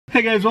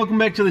Hey guys, welcome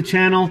back to the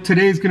channel.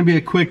 Today's going to be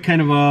a quick kind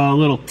of a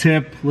little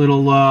tip,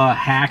 little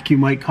hack you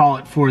might call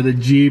it, for the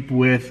Jeep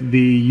with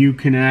the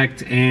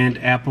Uconnect and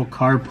Apple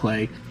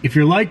CarPlay. If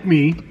you're like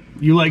me,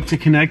 you like to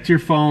connect your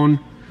phone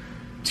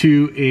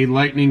to a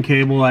lightning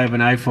cable. I have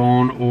an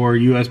iPhone or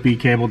USB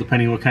cable,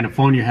 depending on what kind of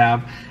phone you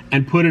have,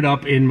 and put it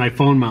up in my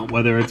phone mount,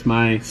 whether it's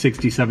my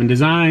 67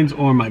 Designs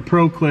or my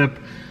ProClip.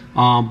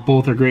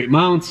 Both are great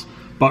mounts,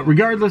 but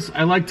regardless,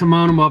 I like to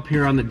mount them up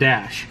here on the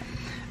dash.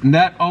 And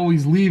that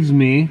always leaves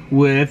me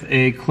with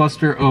a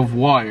cluster of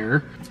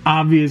wire.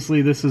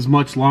 Obviously, this is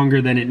much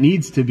longer than it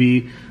needs to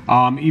be.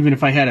 Even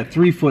if I had a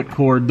 3-foot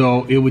cord,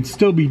 though, it would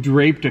still be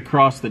draped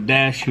across the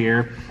dash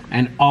here,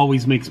 and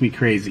always makes me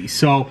crazy.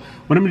 So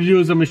what I'm going to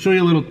do is I'm going to show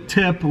you a little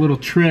tip, a little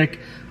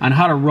trick on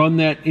how to run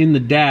that in the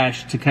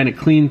dash to kind of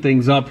clean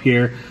things up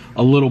here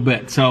a little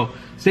bit. So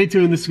stay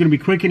tuned. This is going to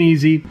be quick and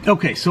easy.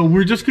 Okay, so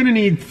we're just going to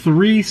need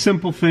 3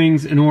 simple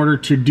things in order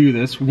to do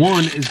this.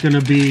 One is going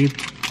to be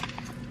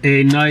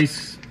a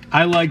nice,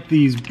 I like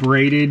these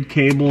braided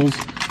cables.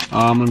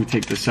 Let me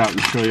take this out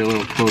and show you a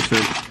little closer.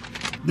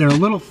 They're a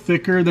little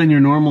thicker than your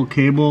normal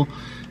cable,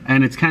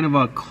 and it's kind of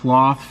a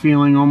cloth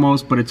feeling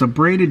almost, but it's a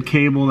braided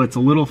cable that's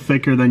a little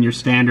thicker than your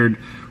standard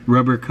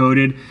rubber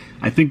coated.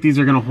 I think these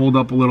are going to hold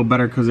up a little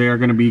better because they are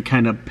going to be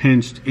kind of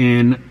pinched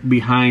in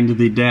behind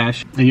the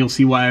dash, and you'll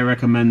see why I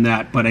recommend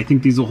that. But I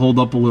think these will hold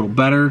up a little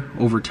better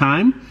over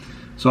time.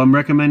 So I'm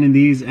recommending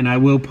these, and I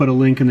will put a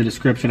link in the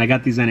description. I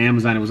got these on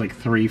Amazon. It was like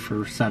 3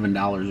 for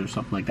 $7 or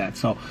something like that.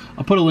 So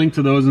I'll put a link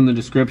to those in the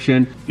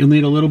description. You'll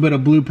need a little bit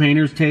of blue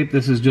painter's tape.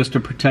 This is just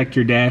to protect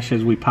your dash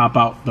as we pop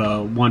out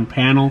the one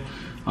panel.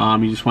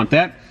 You just want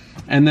that.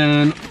 And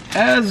then,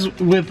 as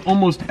with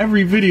almost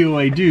every video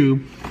I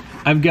do,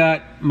 I've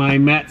got my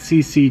Matte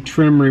CC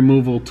trim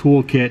removal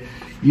toolkit.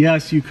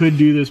 Yes, you could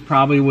do this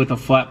probably with a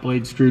flat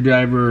blade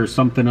screwdriver or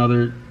something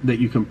other that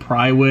you can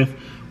pry with,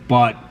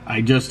 but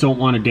I just don't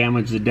want to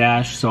damage the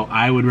dash, so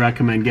I would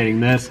recommend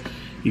getting this.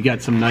 You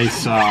got some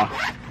nice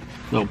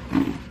little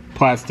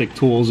plastic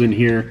tools in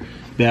here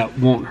that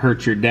won't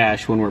hurt your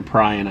dash when we're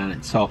prying on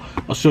it. So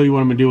I'll show you what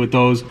I'm going to do with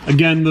those.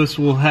 Again, this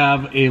will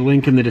have a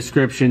link in the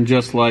description,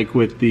 just like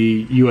with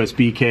the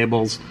USB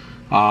cables,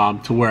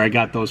 to where I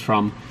got those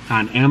from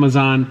on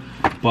Amazon.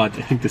 But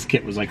I think this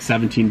kit was like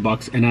 17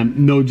 bucks, and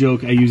I'm no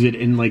joke, I use it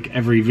in like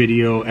every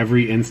video,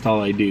 every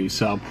install I do,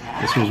 so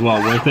this was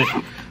well worth it.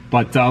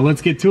 But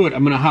let's get to it.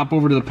 I'm gonna hop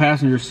over to the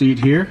passenger seat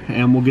here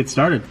and we'll get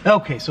started.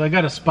 Okay, so I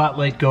got a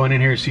spotlight going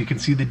in here so you can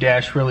see the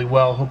dash really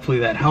well. Hopefully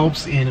that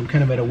helps, and I'm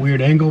kind of at a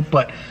weird angle,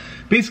 but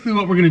basically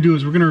what we're gonna do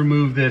is we're gonna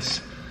remove this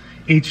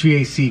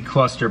HVAC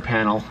cluster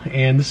panel.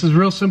 And this is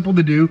real simple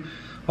to do,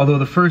 although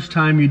the first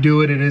time you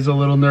do it, it is a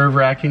little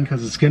nerve-wracking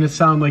because it's gonna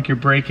sound like you're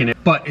breaking it.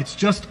 But it's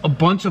just a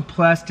bunch of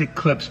plastic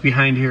clips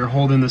behind here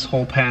holding this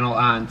whole panel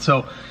on.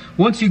 So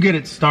once you get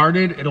it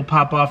started, it'll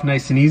pop off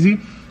nice and easy.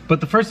 But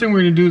the first thing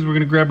we're going to do is we're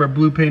going to grab our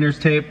blue painter's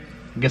tape.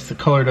 I guess the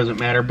color doesn't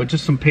matter, but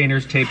just some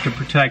painter's tape to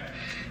protect.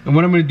 And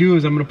what I'm going to do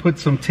is I'm going to put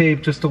some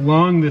tape just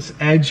along this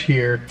edge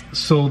here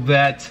so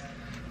that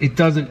it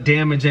doesn't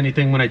damage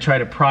anything when I try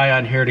to pry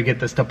on here to get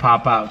this to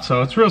pop out.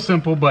 So it's real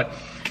simple, but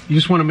you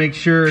just want to make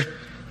sure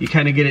you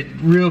kind of get it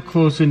real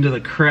close into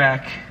the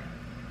crack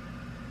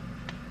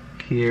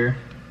here.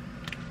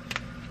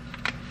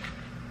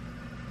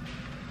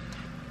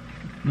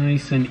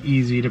 Nice and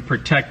easy to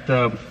protect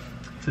the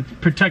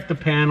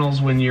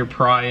panels when you're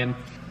prying.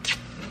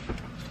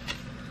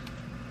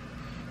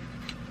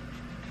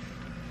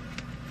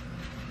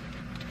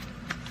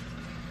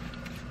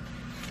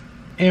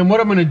 And what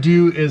I'm going to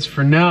do is,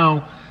 for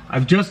now,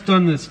 I've just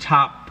done this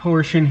top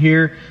portion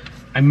here.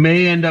 I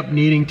may end up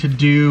needing to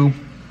do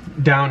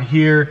down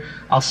here.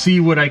 I'll see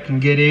what I can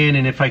get in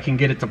and if I can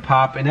get it to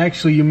pop. And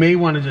actually, you may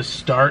want to just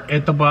start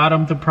at the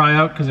bottom to pry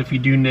out, because if you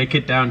do nick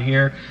it down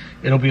here,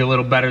 it'll be a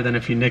little better than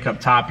if you nick up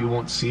top. You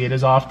won't see it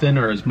as often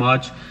or as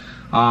much.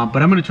 But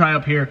I'm going to try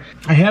up here.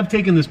 I have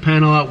taken this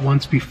panel out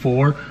once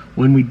before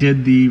when we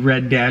did the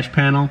red dash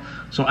panel,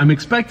 so I'm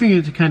expecting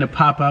it to kind of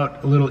pop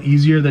out a little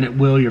easier than it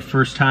will your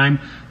first time.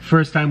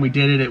 First time we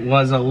did it, it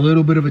was a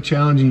little bit of a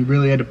challenge and you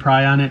really had to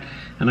pry on it.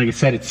 And like I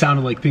said, it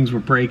sounded like things were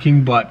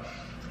breaking, but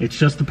it's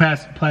just the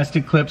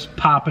plastic clips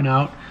popping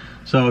out,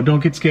 so don't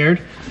get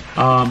scared.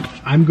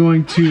 I'm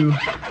going to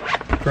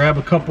grab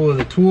a couple of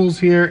the tools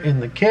here in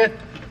the kit.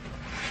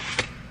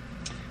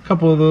 A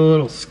couple of the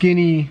little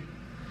skinny,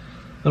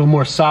 little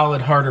more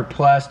solid, harder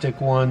plastic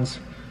ones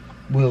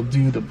will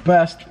do the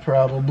best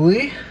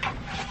probably.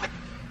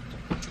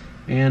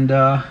 And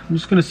I'm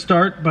just going to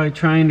start by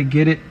trying to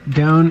get it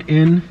down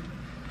in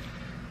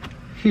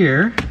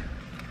here.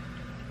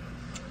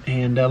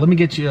 And let me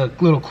get you a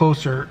little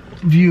closer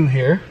view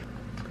here.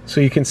 So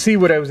you can see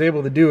what I was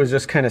able to do is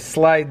just kind of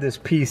slide this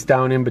piece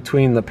down in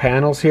between the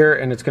panels here,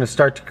 and it's going to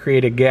start to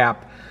create a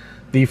gap.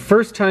 The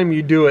first time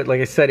you do it,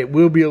 like I said, it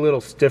will be a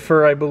little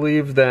stiffer, I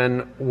believe, than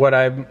what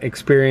I'm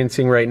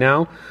experiencing right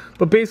now.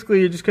 But basically,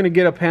 you're just going to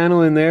get a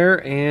panel in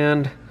there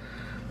and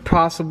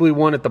possibly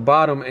one at the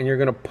bottom, and you're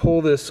going to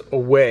pull this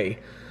away.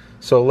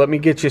 So let me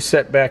get you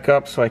set back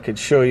up so I could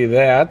show you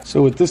that.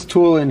 So with this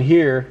tool in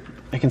here,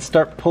 I can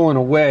start pulling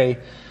away.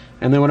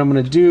 And then what I'm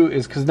going to do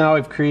is, because now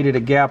I've created a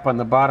gap on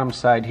the bottom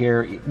side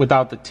here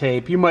without the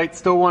tape. You might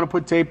still want to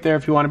put tape there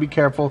if you want to be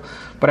careful,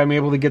 but I'm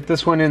able to get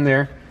this one in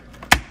there.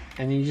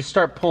 And you just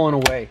start pulling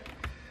away.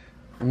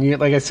 And you,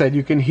 like I said,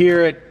 you can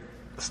hear it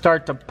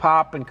start to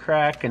pop and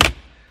crack,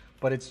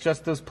 but it's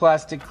just those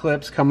plastic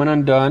clips coming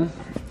undone.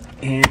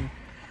 And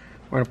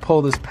we're going to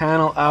pull this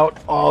panel out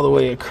all the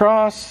way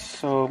across,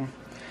 so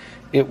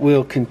it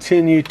will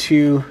continue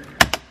to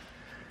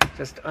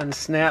just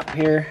unsnap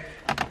here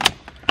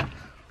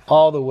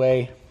all the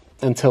way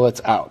until it's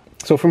out.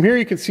 So from here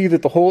you can see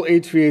that the whole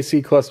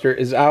HVAC cluster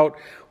is out.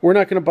 We're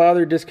not going to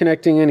bother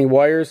disconnecting any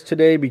wires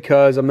today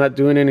because I'm not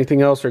doing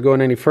anything else or going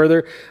any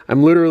further.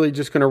 I'm literally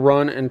just going to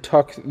run and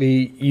tuck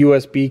the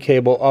USB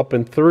cable up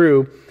and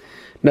through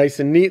nice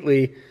and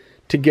neatly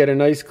to get a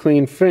nice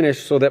clean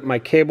finish so that my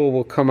cable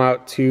will come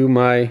out to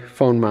my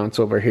phone mounts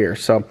over here.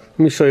 So let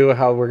me show you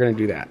how we're going to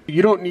do that.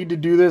 You don't need to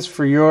do this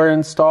for your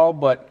install,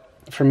 but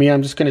for me,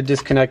 I'm just going to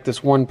disconnect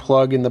this one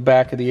plug in the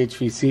back of the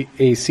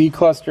HVAC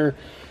cluster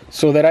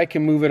so that I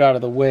can move it out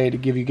of the way to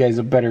give you guys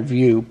a better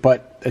view,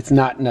 but it's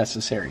not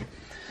necessary.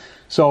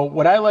 So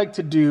what I like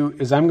to do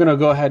is I'm going to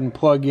go ahead and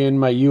plug in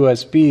my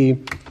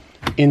USB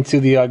into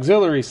the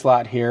auxiliary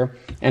slot here,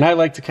 and I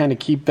like to kind of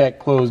keep that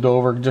closed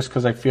over just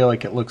because I feel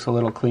like it looks a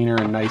little cleaner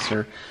and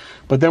nicer.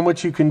 But then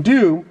what you can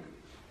do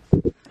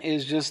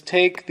is just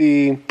take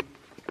the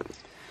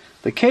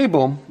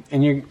cable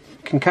and you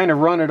can kind of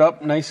run it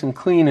up nice and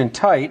clean and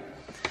tight,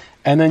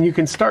 and then you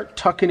can start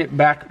tucking it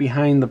back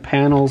behind the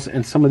panels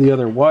and some of the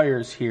other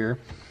wires here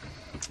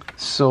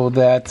so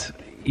that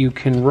you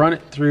can run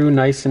it through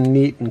nice and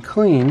neat and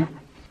clean.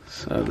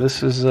 So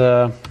this is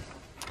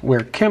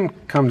where Kim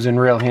comes in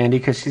real handy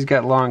because she's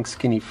got long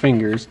skinny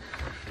fingers,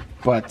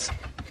 but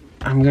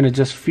I'm going to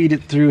just feed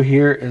it through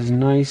here as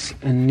nice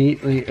and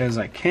neatly as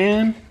I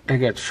can. I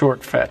got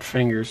short fat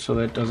fingers, so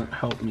that doesn't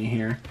help me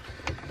here.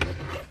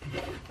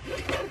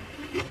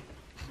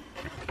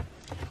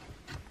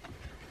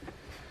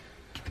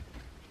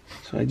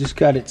 So I just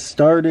got it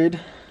started,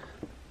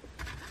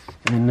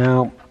 and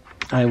now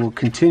I will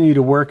continue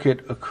to work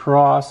it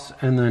across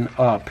and then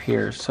up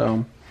here.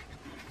 So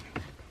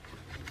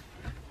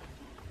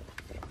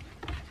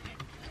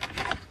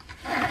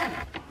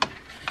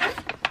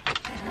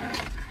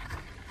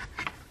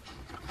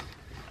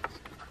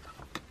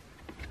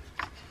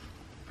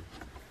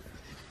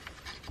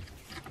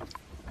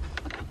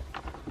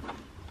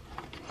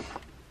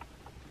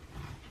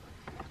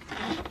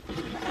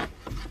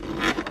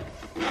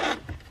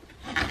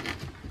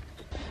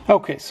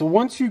okay, so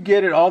once you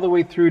get it all the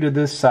way through to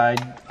this side,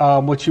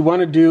 what you want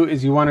to do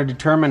is you want to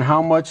determine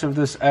how much of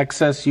this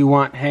excess you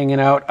want hanging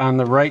out on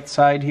the right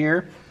side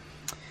here.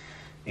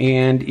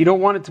 And you don't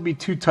want it to be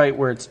too tight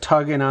where it's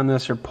tugging on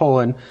this or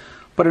pulling,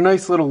 but a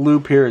nice little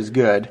loop here is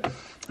good.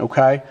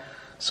 Okay,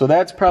 so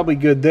that's probably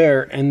good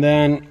there. And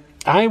then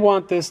I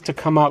want this to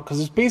come out because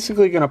it's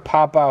basically going to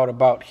pop out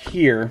about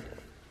here,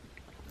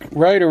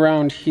 right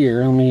around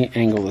here. Let me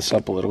angle this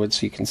up a little bit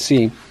so you can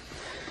see.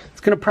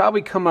 It's going to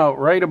probably come out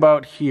right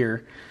about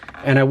here,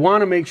 and I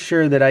want to make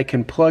sure that I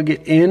can plug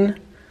it in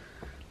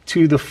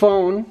to the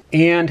phone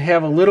and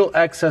have a little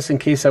excess in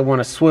case I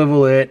want to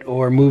swivel it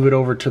or move it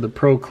over to the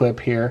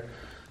ProClip here.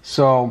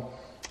 So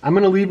I'm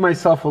going to leave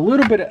myself a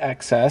little bit of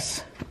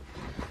excess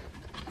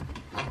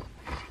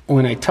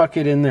when I tuck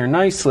it in there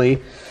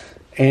nicely,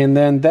 and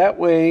then that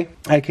way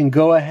I can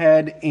go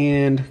ahead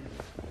and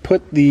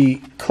put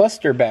the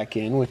cluster back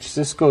in, which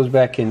this goes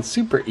back in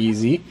super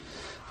easy.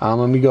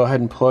 Let me go ahead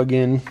and plug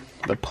in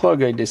the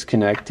plug I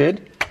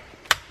disconnected.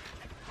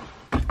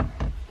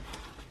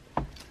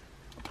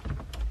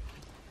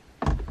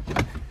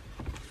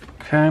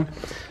 Okay,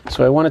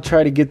 so I want to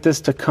try to get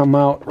this to come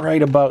out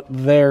right about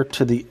there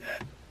to the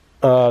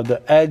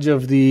edge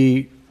of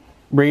the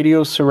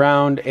radio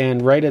surround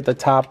and right at the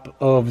top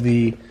of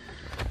the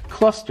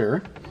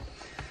cluster.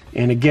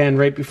 And again,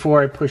 right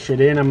before I push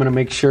it in, I'm going to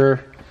make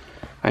sure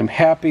I'm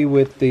happy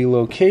with the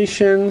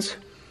locations.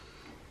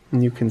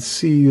 And you can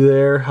see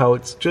there how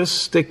it's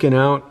just sticking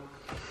out,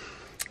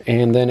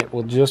 and then it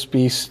will just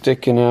be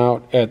sticking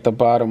out at the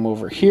bottom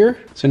over here.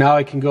 So now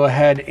I can go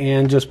ahead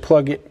and just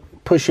plug it,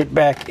 push it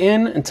back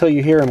in until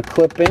you hear them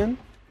clip in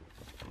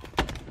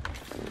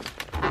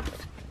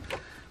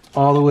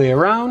all the way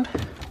around.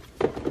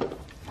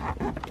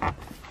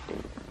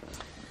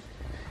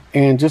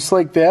 And just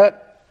like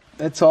that,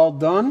 that's all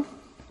done.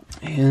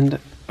 And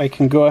I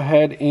can go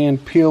ahead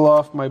and peel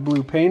off my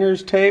blue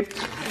painter's tape.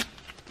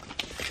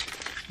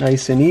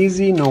 Nice and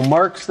easy, no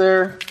marks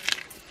there.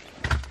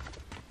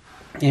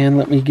 And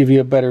let me give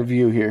you a better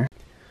view here.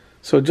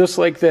 So just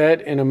like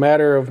that, in a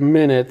matter of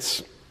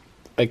minutes,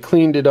 I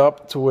cleaned it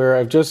up to where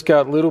I've just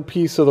got a little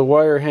piece of the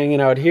wire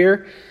hanging out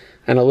here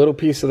and a little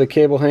piece of the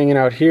cable hanging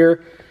out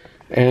here,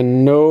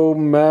 and no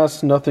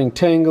mess, nothing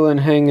tangling,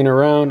 hanging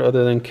around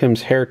other than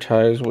Kim's hair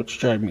ties, which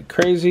drive me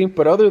crazy.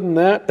 But other than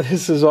that,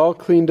 this is all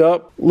cleaned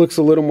up, looks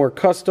a little more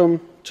custom,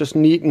 just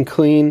neat and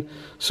clean.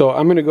 So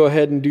I'm gonna go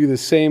ahead and do the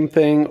same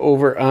thing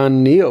over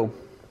on Neo.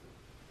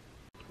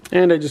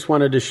 And I just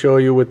wanted to show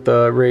you with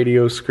the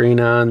radio screen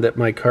on that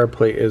my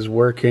CarPlay is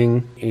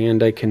working,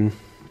 and I can,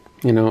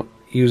 you know,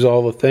 use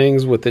all the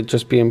things with it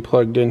just being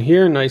plugged in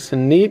here, nice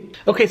and neat.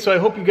 Okay, so I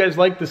hope you guys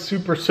like the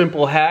super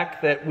simple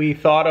hack that we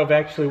thought of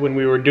actually when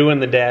we were doing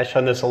the dash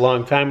on this a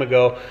long time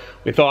ago.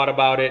 We thought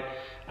about it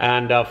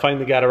and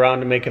finally got around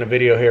to making a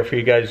video here for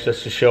you guys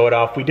just to show it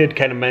off. We did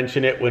kind of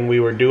mention it when we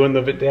were doing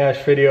the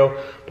dash video,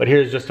 but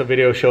here's just a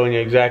video showing you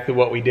exactly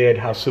what we did,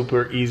 how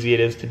super easy it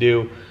is to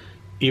do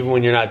even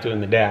when you're not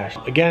doing the dash.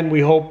 Again, we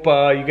hope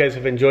you guys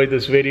have enjoyed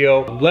this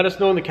video. Let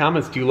us know in the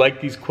comments, do you like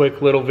these quick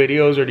little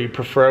videos, or do you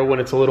prefer when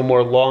it's a little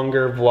more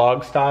longer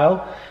vlog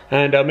style?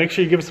 And make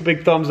sure you give us a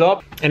big thumbs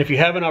up. And if you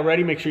haven't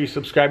already, make sure you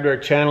subscribe to our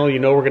channel. You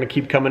know we're gonna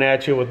keep coming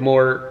at you with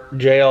more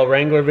JL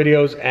Wrangler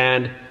videos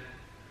and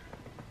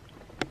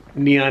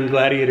Neon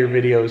Gladiator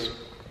videos.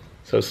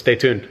 So stay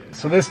tuned.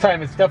 So this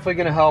time it's definitely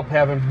gonna help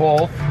having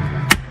both.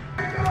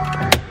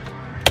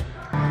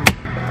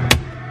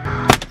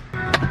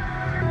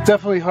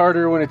 Definitely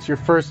harder when it's your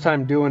first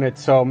time doing it,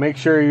 so make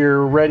sure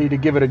you're ready to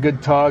give it a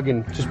good tug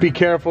and just be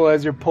careful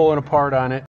as you're pulling apart on it.